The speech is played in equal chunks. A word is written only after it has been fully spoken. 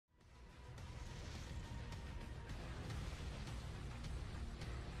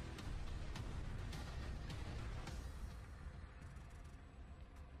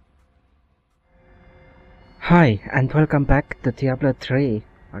Hi, and welcome back to Diablo 3.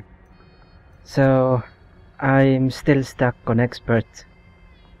 So, I'm still stuck on Expert.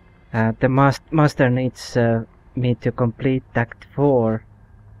 The Master needs me to complete Act 4,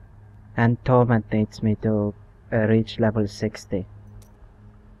 and Torment needs me to reach level 60.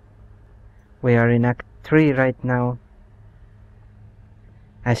 We are in Act 3 right now.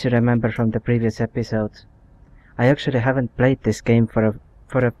 As you remember from the previous episode, I actually haven't played this game for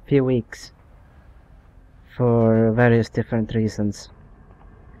a few weeks. For various different reasons.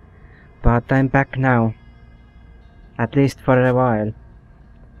 But I'm back now. At least for a while.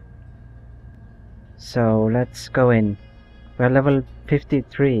 So let's go in. We're level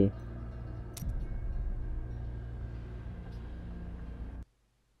 53.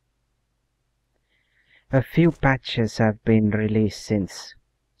 A few patches have been released since,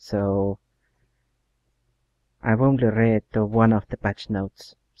 so I've only read one of the patch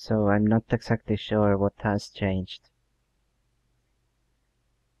notes, so I'm not exactly sure what has changed.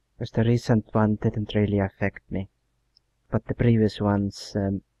 Because the recent one didn't really affect me, but the previous ones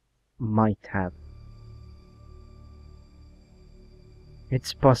might have.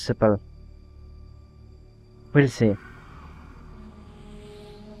 It's possible. We'll see.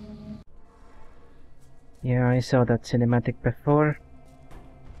 Yeah, I saw that cinematic before.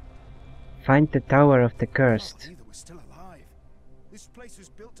 Find the Tower of the Cursed. Neither was still alive. This place was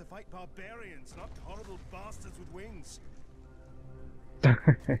built to fight barbarians, not horrible bastards with wings.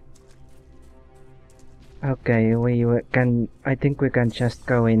 Okay, I think we can just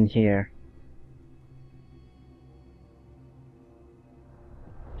go in here.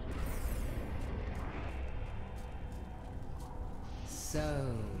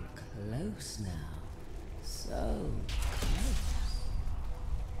 So close now. So close.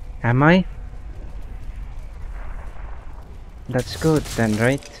 Am I? That's good then,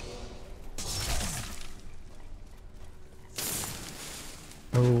 right?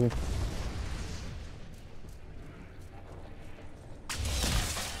 Oh.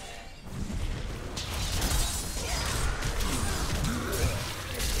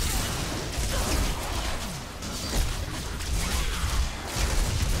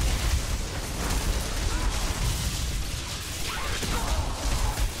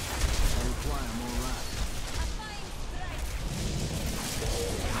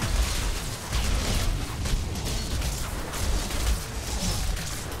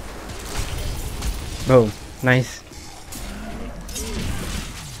 Oh, nice.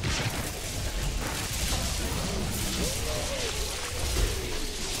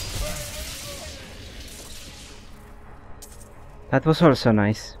 That was also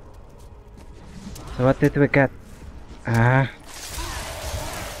nice. So what did we get? I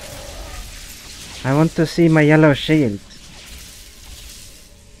want to see my yellow shield.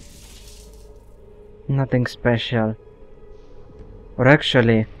 Nothing special. Or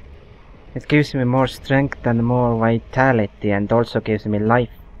actually, it gives me more strength and more vitality, and also gives me life.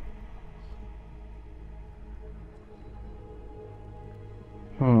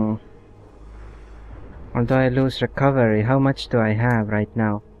 Although I lose recovery, how much do I have right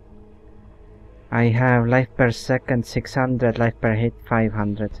now? I have life per second 600, life per hit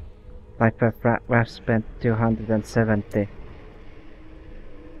 500, life per web spent 270.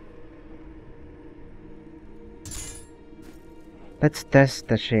 Let's test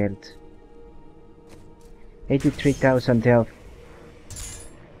the shield. 83,000 health.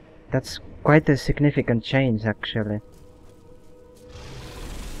 That's quite a significant change, actually.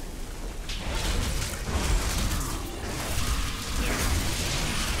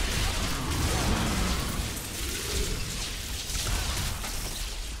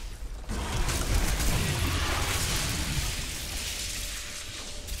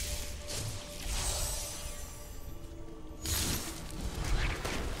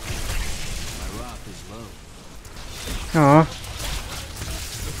 Aww.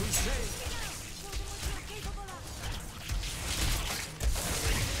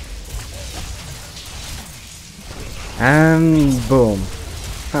 And boom.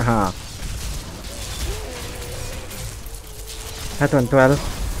 Haha. That went well.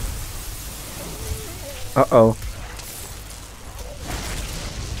 Uh-oh.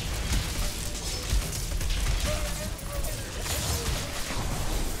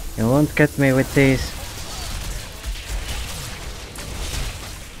 You won't get me with these.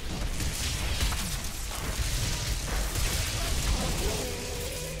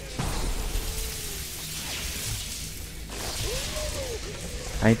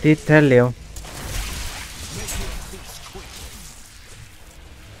 I did tell you.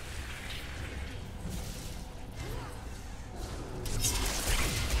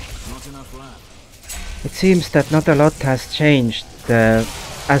 seems that not a lot has changed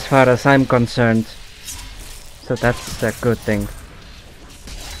as far as I'm concerned. So that's a good thing.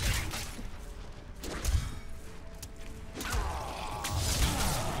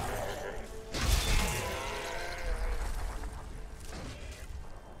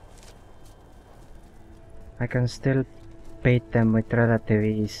 I can still bait them with relative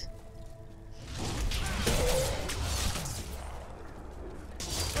ease.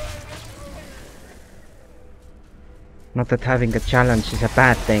 Not that having a challenge is a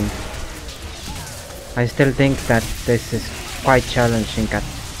bad thing. I still think that this is quite challenging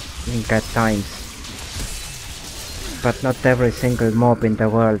at times. But not every single mob in the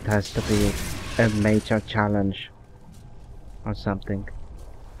world has to be a major challenge or something.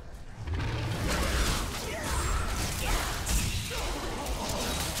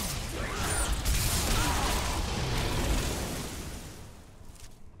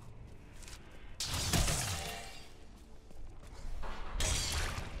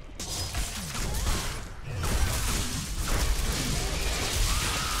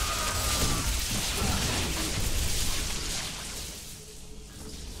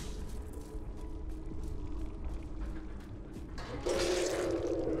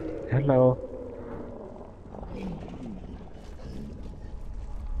 Hello.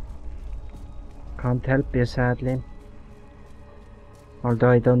 Can't help you sadly.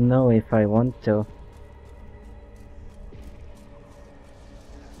 Although I don't know if I want to.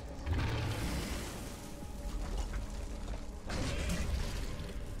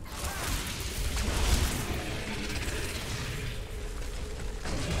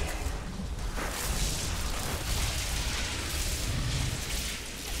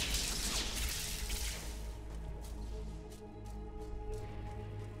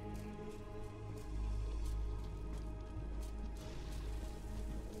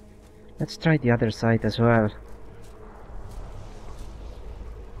 Let's try the other side as well.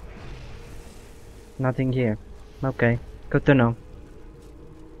 Nothing here. Okay, good to know.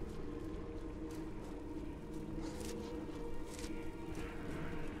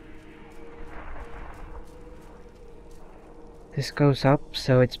 This goes up,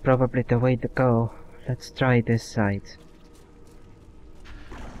 so it's probably the way to go. Let's try this side.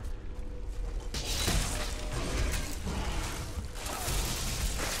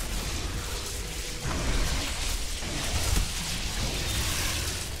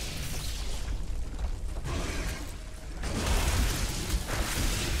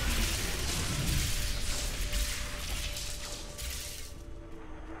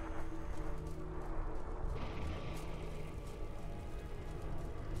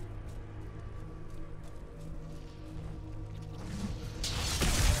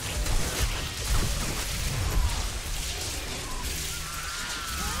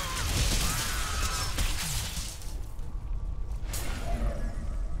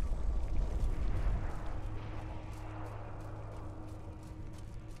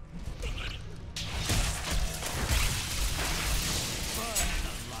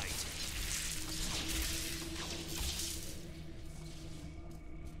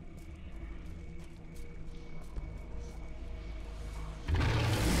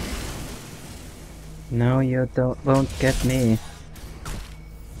 No, you won't get me.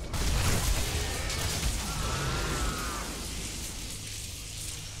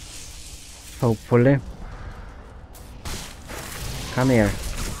 Hopefully. Come here.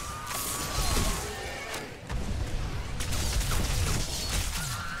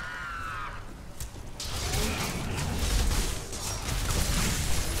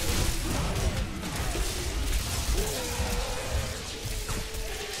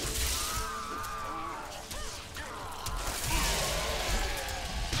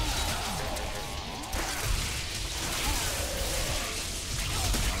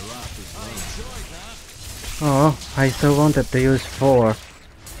 Oh, I so wanted to use 4.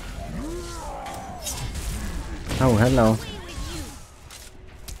 Oh, hello.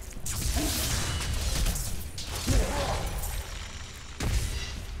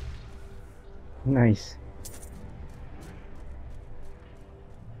 Nice.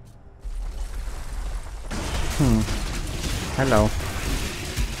 Hello.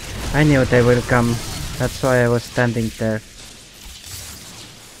 I knew they will come. That's why I was standing there.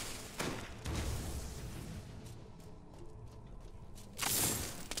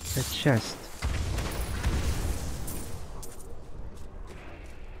 The chest.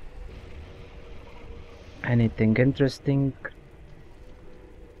 Anything interesting?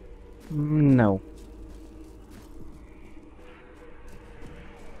 No.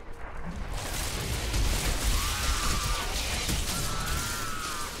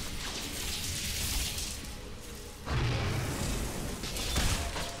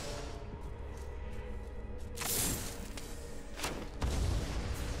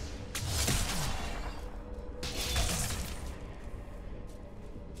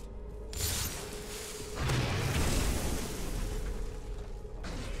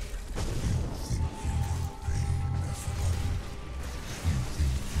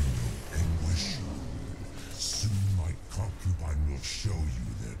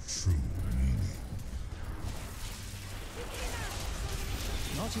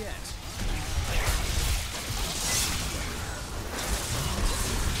 Not yet.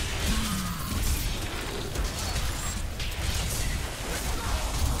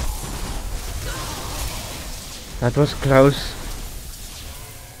 That was close.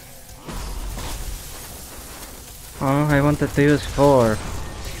 Oh, I wanted to use 4. Not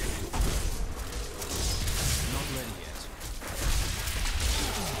ready yet.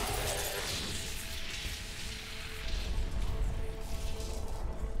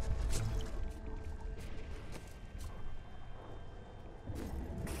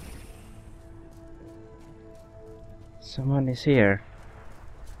 Someone is here.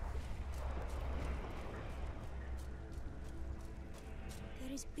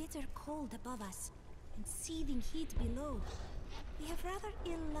 There is bitter cold above us and seething heat below. We have rather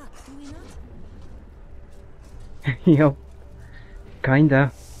ill luck, do we not? Yup.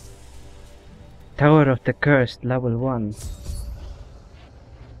 Kinda. Tower of the Cursed, level 1.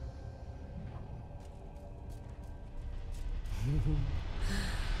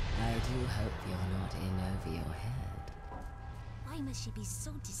 I do hope you're not in over your head. Why must she be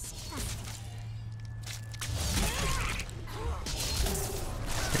so disgusting?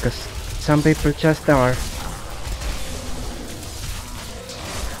 Because some people just are.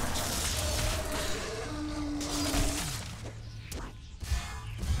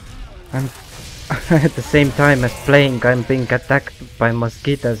 I'm at the same time as playing, I'm being attacked by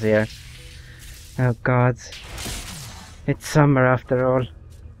mosquitoes here. Oh god. It's summer after all.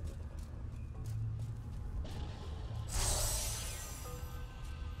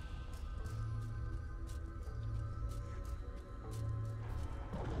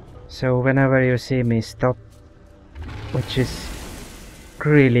 So whenever you see me stop, which is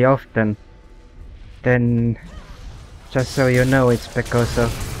really often, then just so you know it's because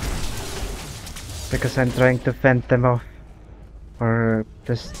I'm trying to fend them off or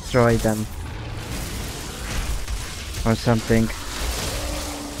destroy them or something.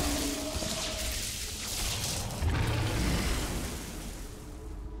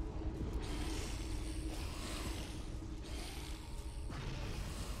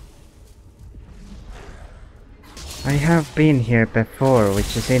 I have been here before,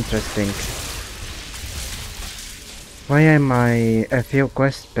 which is interesting. Why am I a few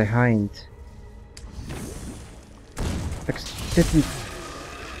quests behind? Didn't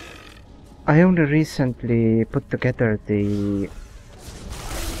I only recently put together the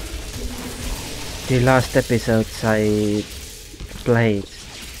last episodes I played.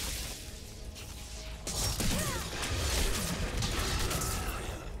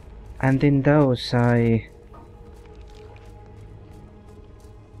 And in those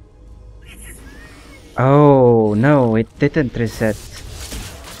Oh no, it didn't reset.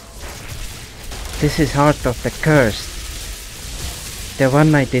 This is Heart of the Cursed. The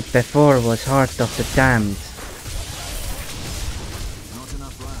one I did before was Heart of the Damned. Not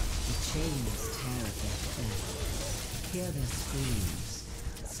enough land. The chains tear at their thread. Hear their screams.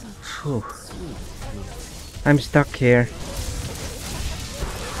 Such Phew. sweet truth. I'm stuck here.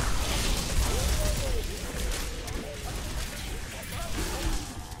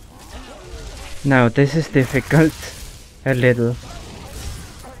 Now this is difficult. A little.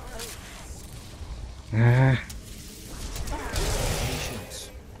 Patience.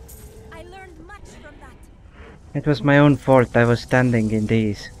 I learned much from that. It was my own fault I was standing in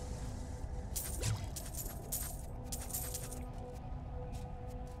these.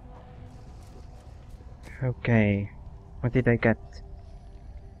 Okay. What did I get?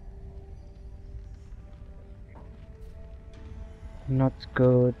 Not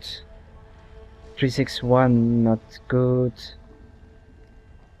good. 361, not good.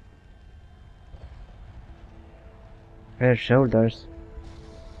 Bare shoulders.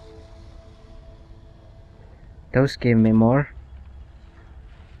 Those give me more.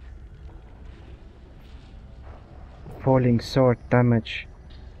 Falling sword damage.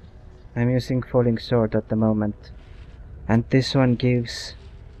 I'm using falling sword at the moment. And this one gives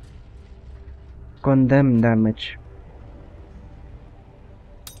condemn damage.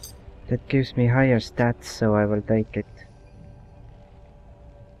 That gives me higher stats, so I will take it.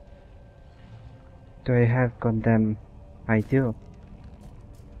 Do I have condemn? I do.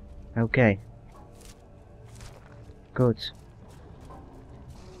 Okay. Good.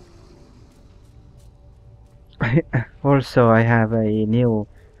 Also, I have a new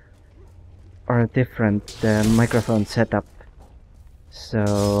or a different microphone setup.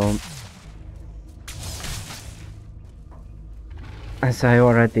 So, as I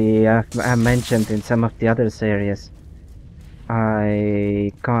already have mentioned in some of the other series,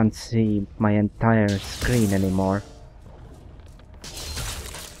 I can't see my entire screen anymore.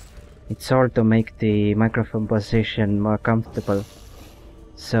 It's all to make the microphone position more comfortable,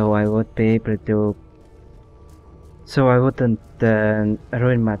 so I would be able to... so I wouldn't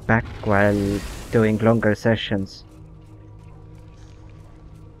ruin my back while doing longer sessions.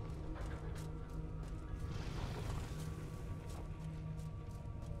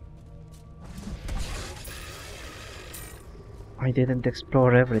 I didn't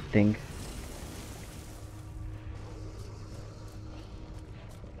explore everything.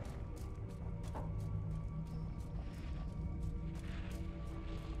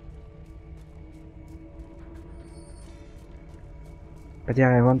 But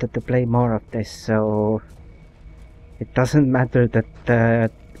yeah, I wanted to play more of this, so it doesn't matter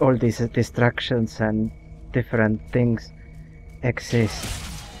that all these distractions and different things exist.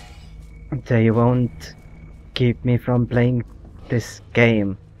 They won't keep me from playing this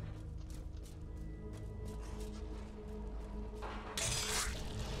game.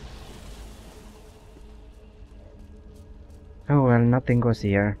 Oh well, nothing was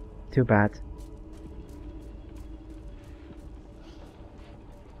here. Too bad.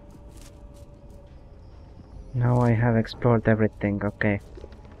 Now I have explored everything, okay.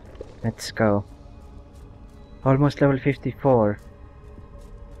 Let's go. Almost level 54.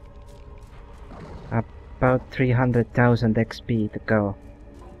 About 300,000 XP to go.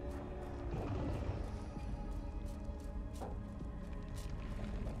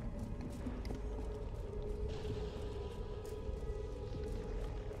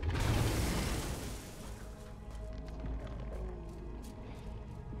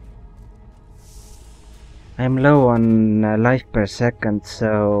 I'm low on life per second,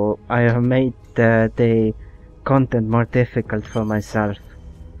 so I have made the content more difficult for myself.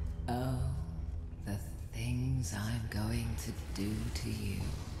 Oh, the things I'm going to do to you.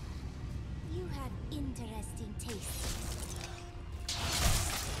 You have interesting taste.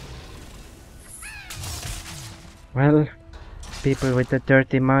 Well, people with a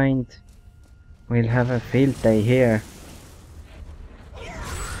dirty mind will have a field day here,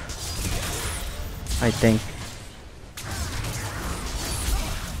 I think.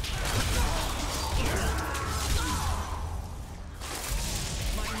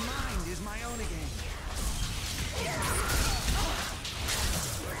 My mind is my own again.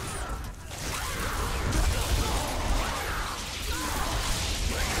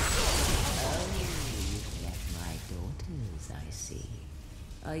 You've met my daughters, I see.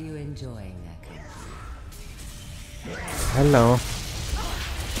 Are you enjoying their company? Hello.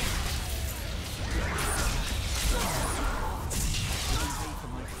 Pay for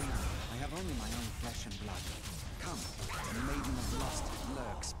my freedom. I have only my own flesh and blood. Come, the Maiden of Lust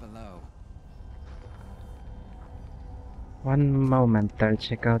lurks below. One moment, I'll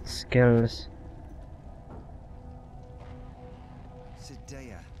check out skills.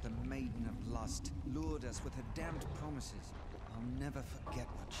 Sidea, the Maiden of Lust, lured us with her damned promises. I'll never forget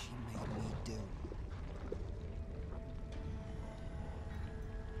what she made me do.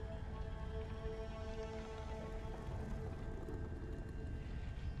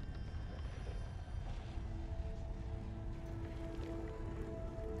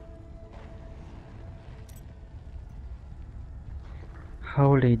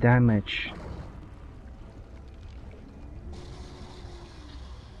 Holy damage.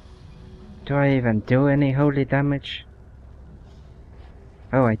 Do I even do any holy damage?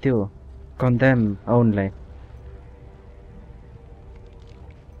 Oh, I do. Condemn only.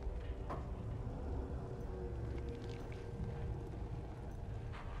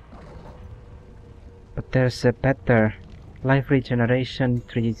 But there's a better. Life regeneration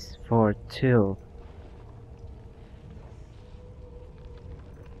 342.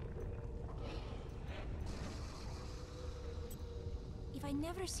 If I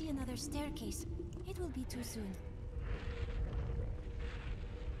never see another staircase, it will be too soon.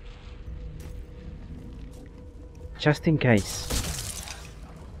 Just in case.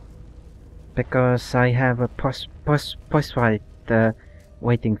 Because I have a boss fight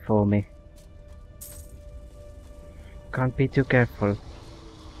waiting for me. Can't be too careful.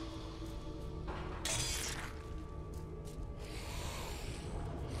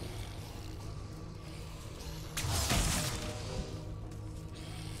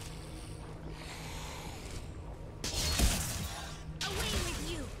 Away with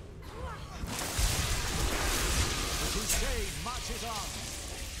you! The crusade marches on.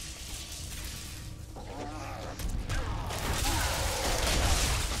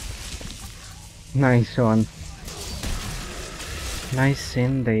 Nice one. Nice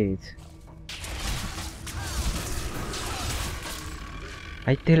indeed.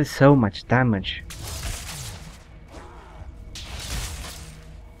 I deal so much damage.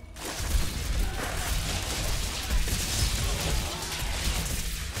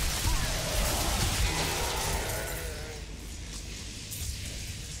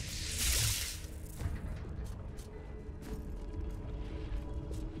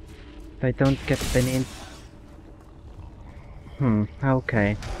 I don't get any...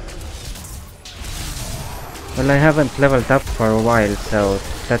 okay. Well, I haven't leveled up for a while, so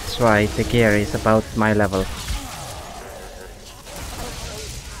that's why the gear is about my level.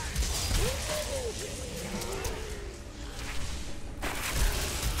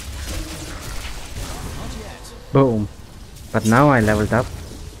 Boom. But now I leveled up.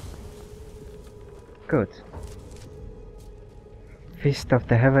 Good. Fist of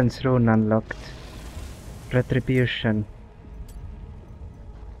the Heavens rune unlocked. Retribution.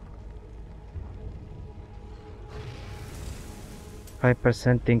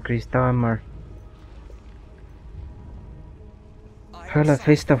 %5 increased armor. Hello,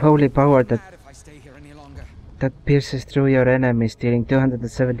 Fist of Holy Power that pierces through your enemies, dealing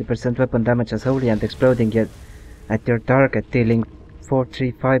 270% weapon damage as holy and exploding at your target, dealing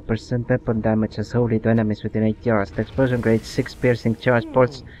 435% weapon damage as holy to enemies within 8 yards. The explosion creates 6 piercing charge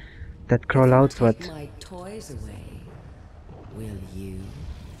bolts that crawl outward. Take my toys away. Will you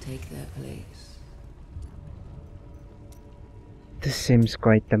take their place? This seems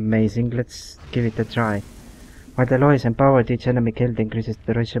quite amazing. Let's give it a try. While the law is empowered, each enemy killed increases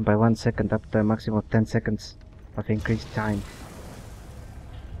the duration by 1 second up to a maximum of 10 seconds of increased time.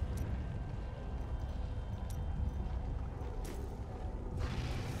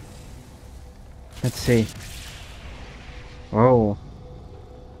 Let's see. Oh.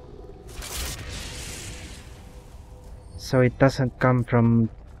 So it doesn't come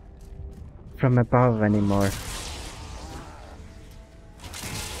from above anymore.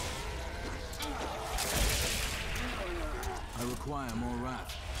 I require more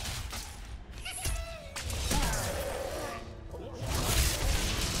wrath.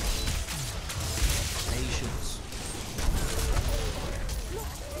 Patience. Look,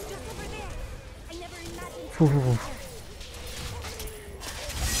 just over there. I never imagined. Ooh.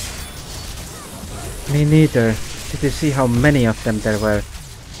 Me neither. Did you see how many of them there were?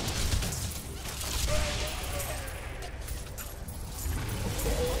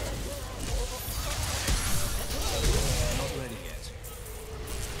 Not ready yet.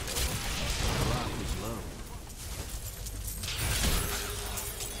 Wrath is low.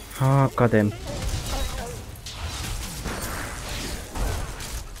 Ah, got him.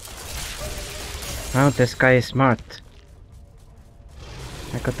 Now this guy is smart.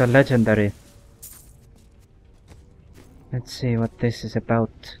 I got a legendary. Let's see what this is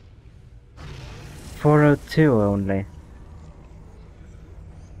about. 402 only.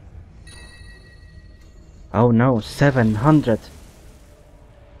 Oh no, 700.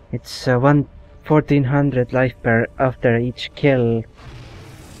 It's 1400 life per after each kill.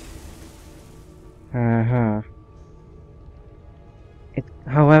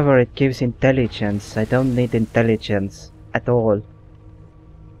 However, it gives intelligence. I don't need intelligence at all.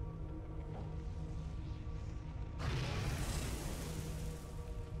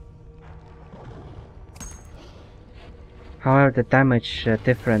 However, the damage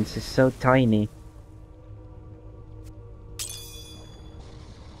difference is so tiny.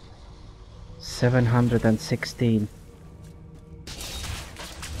 716.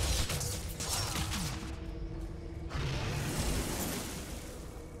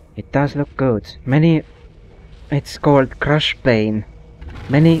 It does look good. It's called Crush Bane.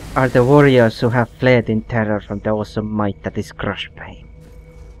 Many are the warriors who have fled in terror from the awesome might that is Crush Bane.